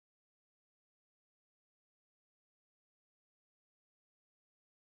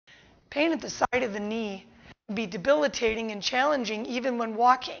Pain at the side of the knee can be debilitating and challenging even when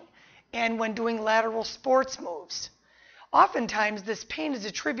walking and when doing lateral sports moves. Oftentimes, this pain is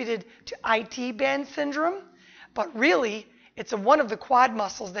attributed to IT band syndrome, but really, it's one of the quad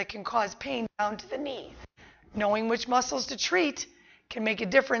muscles that can cause pain down to the knee. Knowing which muscles to treat can make a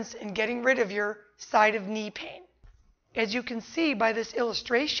difference in getting rid of your side of knee pain. As you can see by this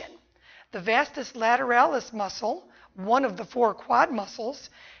illustration, the vastus lateralis muscle, one of the 4 quad muscles,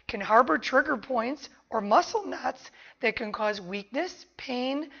 can harbor trigger points or muscle knots that can cause weakness,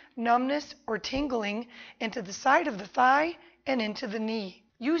 pain, numbness, or tingling into the side of the thigh and into the knee.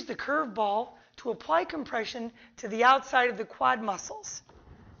 Use the curve ball to apply compression to the outside of the quad muscles.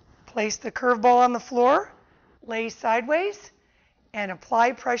 Place the curve ball on the floor, lay sideways, and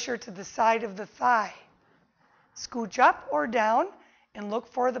apply pressure to the side of the thigh. Scooch up or down and look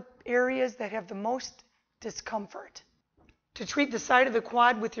for the areas that have the most discomfort. To treat the side of the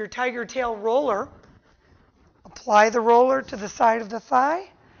quad with your tiger tail roller, apply the roller to the side of the thigh,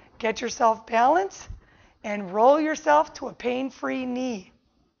 get yourself balanced, and roll yourself to a pain-free knee.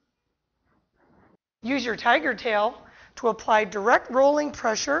 Use your tiger tail to apply direct rolling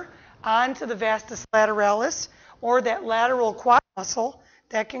pressure onto the vastus lateralis or that lateral quad muscle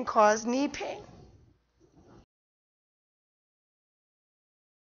that can cause knee pain.